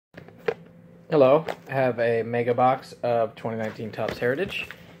Hello, I have a mega box of 2019 Topps Heritage.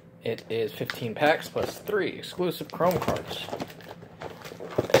 It is 15 packs plus 3 exclusive Chrome cards.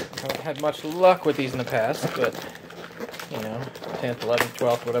 I haven't had much luck with these in the past, but, you know, 10th, 11th,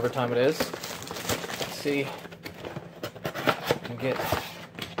 12th, whatever time it is. Let's see if I can get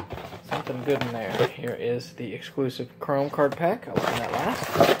something good in there. Here is the exclusive Chrome card pack. I'll open that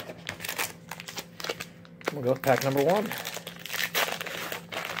last. We'll go with pack number 1.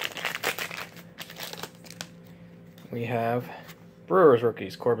 We have Brewers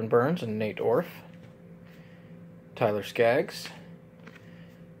rookies, Corbin Burnes and Nate Orf. Tyler Skaggs.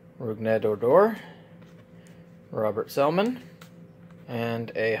 Rougned Odor. Robert Selman.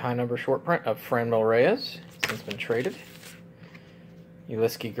 And a high number short print of Franmil Reyes, since been traded.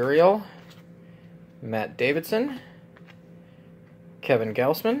 Yulieski Gurriel. Matt Davidson. Kevin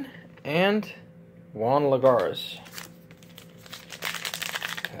Gausman. And Juan Lagares.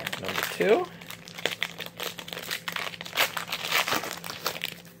 Pack number 2.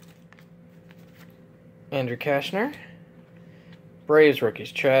 Andrew Cashner. Braves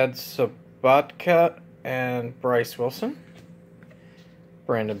rookies, Chad Sobotka and Bryce Wilson.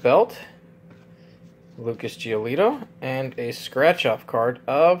 Brandon Belt. Lucas Giolito. And a scratch-off card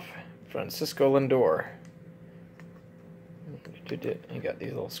of Francisco Lindor. You got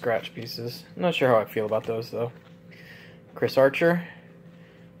these little scratch pieces. I'm not sure how I feel about those, though. Chris Archer.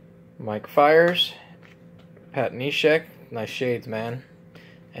 Mike Fiers. Pat Neshek. Nice shades, man.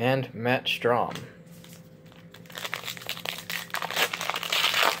 And Matt Strahm.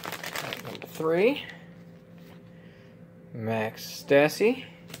 3. Max Stassi.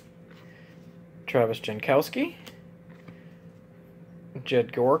 Travis Jankowski.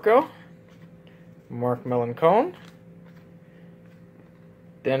 Jed Gorko. Mark Melancon.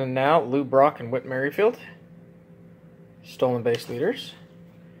 Then and now, Lou Brock and Whit Merrifield. Stolen base leaders.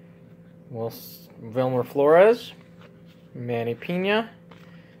 Wilmer Flores. Manny Pena.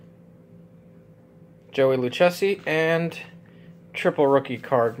 Joey Lucchesi. And triple rookie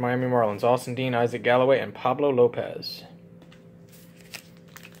card, Miami Marlins, Austin Dean, Isaac Galloway, and Pablo Lopez.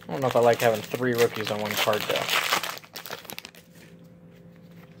 I don't know if I like having 3 rookies on one card, though.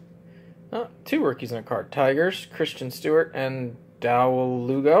 Oh, 2 rookies in a card. Tigers, Christian Stewart, and Dowell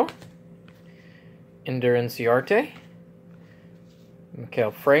Lugo. Ender Inciarte.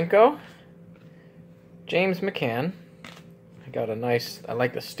 Maikel Franco. James McCann. I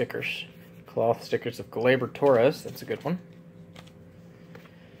like the stickers. Cloth stickers of Gleyber Torres. That's a good one.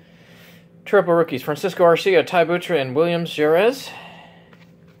 Triple rookies, Francisco Arcia, Ty Butra, and Williams Jerez.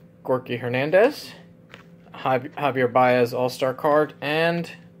 Gorky Hernandez. Javier Baez All-Star card.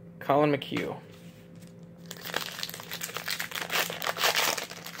 And Colin McHugh.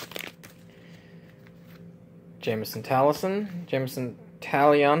 Jameson Taillon,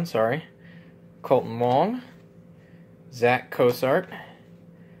 Colton Wong. Zach Cozart.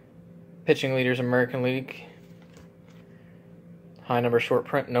 Pitching leaders, American League. High number short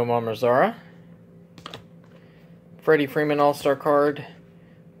print, Nomar Mazara. Freddie Freeman All-Star card.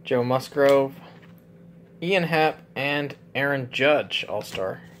 Joe Musgrove. Ian Happ and Aaron Judge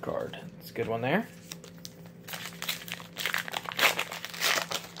All-Star card. That's a good one there.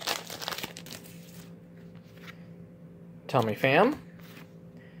 Tommy Pham.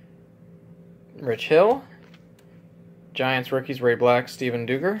 Rich Hill. Giants rookies, Ray Black, Steven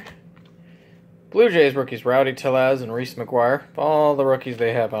Duger. Blue Jays rookies, Rowdy Tellez and Reese McGuire. All the rookies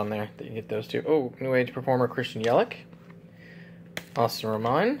they have on there. You get those two. Oh, New Age performer Christian Yelich. Austin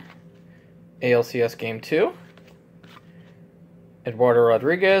Romine. ALCS Game 2. Eduardo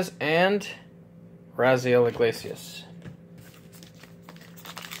Rodriguez and Raziel Iglesias.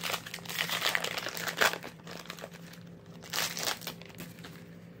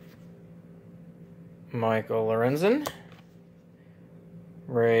 Michael Lorenzen.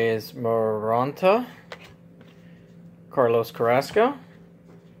 Reyes Moronta. Carlos Carrasco.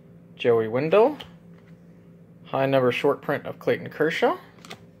 Joey Wendell. High number short print of Clayton Kershaw.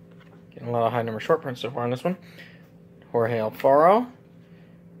 Getting a lot of high number short prints so far on this one. Jorge Alfaro.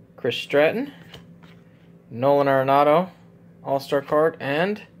 Chris Stratton. Nolan Arenado. All-Star card.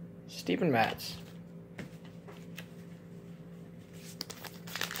 And Steven Matz.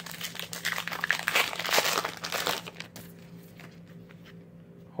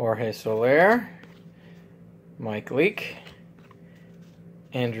 Jorge Soler, Mike Leake,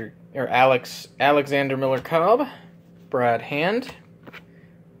 Alexander Miller Cobb, Brad Hand.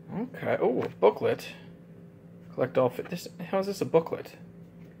 Okay, oh, a booklet. Collect all fit. How is this a booklet?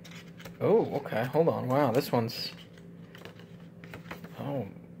 Oh, okay, hold on. Wow, this one's. Oh,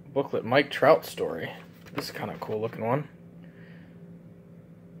 booklet, Mike Trout story. This is kind of a cool looking one.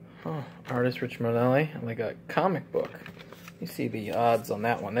 Oh, artist Rich Monelli, like a comic book. You see the odds on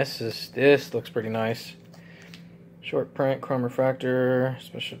that one. This looks pretty nice. Short print, chrome refractor,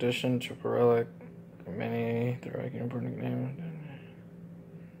 special edition, triple relic, mini, the right important name.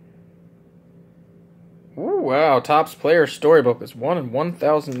 Ooh, wow, Topps Player Storybook is 1 in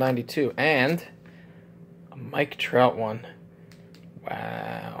 1092, and a Mike Trout one.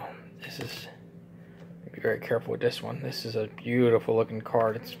 Wow, this is. Be very careful with this one. This is a beautiful looking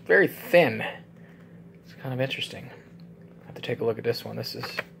card. It's very thin. It's kind of interesting. I have to take a look at this one. This is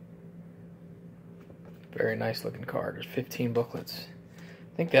a very nice looking card. There's 15 booklets.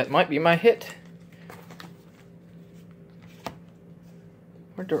 I think that might be my hit.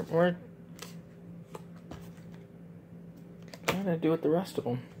 What did I do with the rest of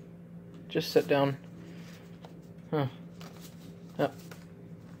them? Just sit down. Huh. Yep.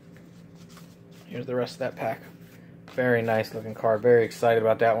 Here's the rest of that pack. Very nice looking card. Very excited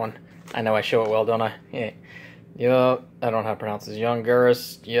about that one. I know I show it well, don't I? Yeah. I don't know how to pronounce this.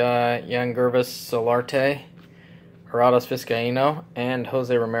 Youngurvis Solarte, Arados Vizcaíno, and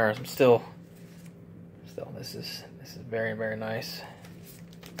Jose Ramirez. Still, this is very, very nice.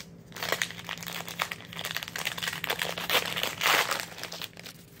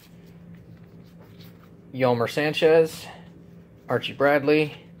 Yolmer Sanchez, Archie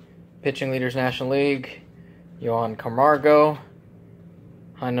Bradley, Pitching Leaders National League, Yohan Camargo,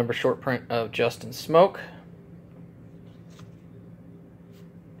 high number short print of Justin Smoke,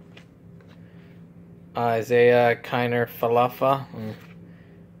 Isaiah Kiner Falefa,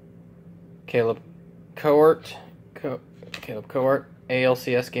 Caleb Cowart,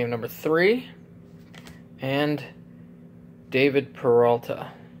 ALCS game number 3, and David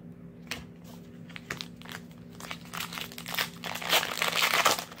Peralta.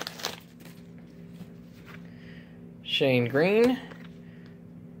 Shane Green,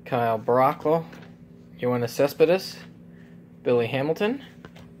 Kyle Brockle, Yoenis Cespedes, Billy Hamilton.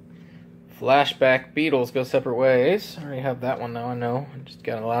 Flashback Beatles go separate ways. I already have that one now, I know. I just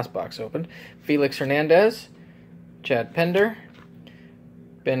got the last box opened. Felix Hernandez, Chad Pender,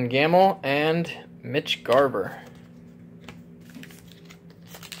 Ben Gamel, and Mitch Garver.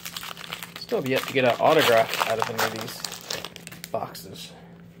 Still have yet to get an autograph out of any of these boxes.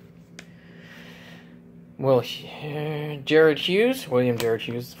 Jared Hughes, William Jared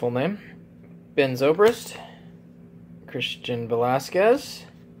Hughes, full name. Ben Zobrist, Christian Velasquez,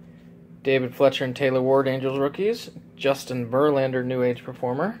 David Fletcher and Taylor Ward, Angels rookies. Justin Verlander, New Age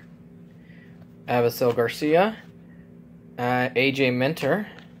performer. Avisel Garcia, AJ Minter,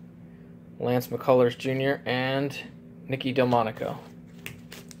 Lance McCullers Jr., and Nicky Delmonico.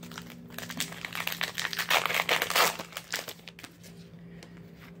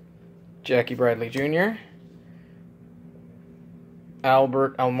 Jackie Bradley Jr.,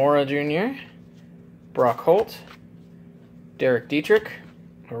 Albert Almora Jr., Brock Holt, Derek Dietrich,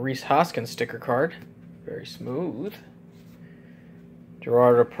 Maurice Hoskins sticker card, very smooth,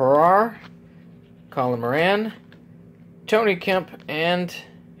 Gerardo Perrar, Colin Moran, Tony Kemp, and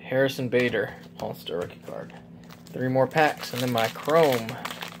Harrison Bader, All-Star rookie card. 3 more packs, and then my Chrome.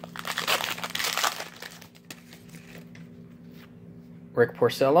 Rick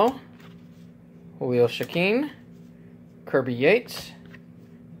Porcello, Julio Shaquin, Kirby Yates,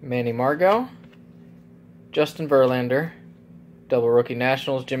 Manny Margot, Justin Verlander, double rookie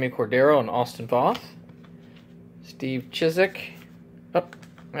nationals Jimmy Cordero and Austin Voth, Steve Chiswick,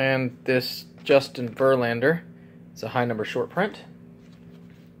 and this Justin Verlander. It's a high number short print.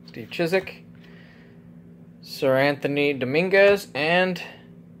 Steve Chiswick, Sir Anthony Dominguez, and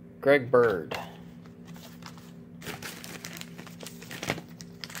Greg Bird.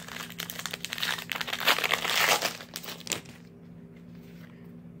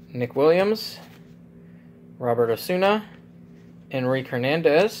 Nick Williams, Robert Osuna, Enrique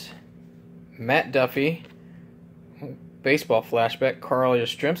Hernandez, Matt Duffy, baseball flashback, Carl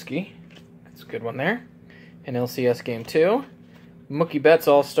Yastrzemski. That's a good one there. An LCS Game 2. Mookie Betts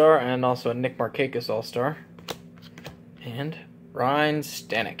All-Star, and also a Nick Markakis All-Star. And Ryan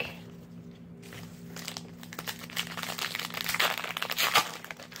Stanek.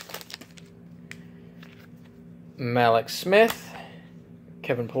 Malik Smith,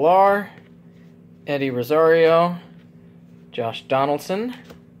 Kevin Pillar, Eddie Rosario, Josh Donaldson,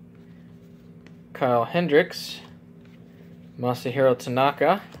 Kyle Hendricks, Masahiro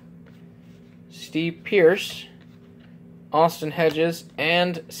Tanaka, Steve Pearce, Austin Hedges,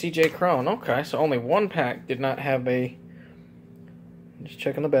 and CJ Cron. Okay, so only one pack did not have a... Just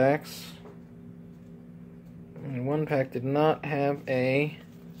checking the backs. Only one pack did not have a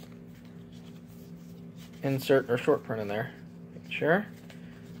insert or short print in there. Sure.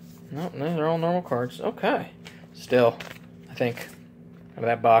 Nope, these are all normal cards. Okay. Still, I think out of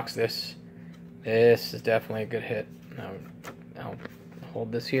that box, this is definitely a good hit. Now, I'll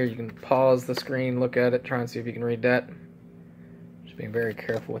hold this here. You can pause the screen, look at it, try and see if you can read that. Just being very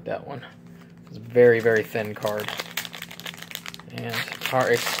careful with that one. It's a very, very thin card. And our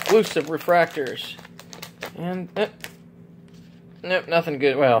exclusive refractors. And, nope, nothing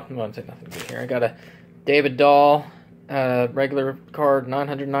good. Well, I won't say nothing good here. I got a David Dahl regular card,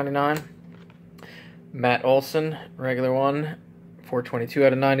 999. Matt Olson, regular one, 422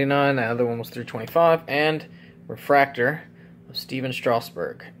 out of 99. The other one was 325. And refractor of Steven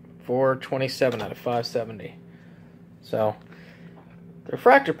Strasburg, 427 out of 570. So, the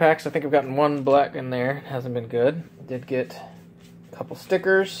refractor packs, I think I've gotten one black in there. It hasn't been good. Did get a couple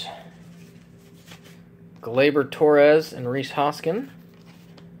stickers. Gleyber Torres and Rhys Hoskin.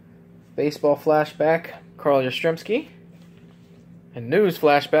 Baseball flashback, Carl Yastrzemski. And news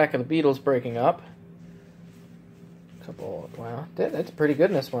flashback of the Beatles breaking up. Wow, that's pretty good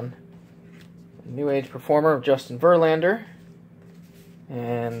in this one. New Age Performer of Justin Verlander.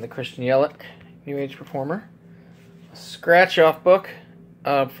 And the Christian Yelich New Age Performer. A scratch-off book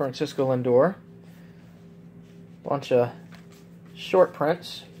of Francisco Lindor. Bunch of short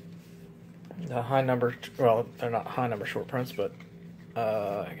prints. The high number, well, they're not high number short prints, but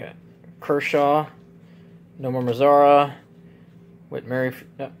I got Kershaw, Nomar Mazara, Whit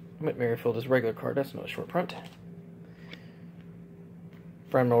Merrifield is regular card, that's not a short print.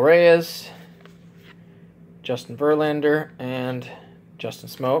 Franmil Reyes, Justin Verlander, and Justin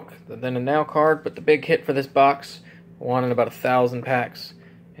Smoke. The then and now card, but the big hit for this box, one in about 1,000 packs,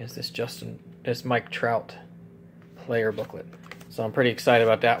 is this Mike Trout player booklet. So I'm pretty excited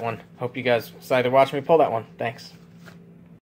about that one. Hope you guys decided to watch me pull that one. Thanks.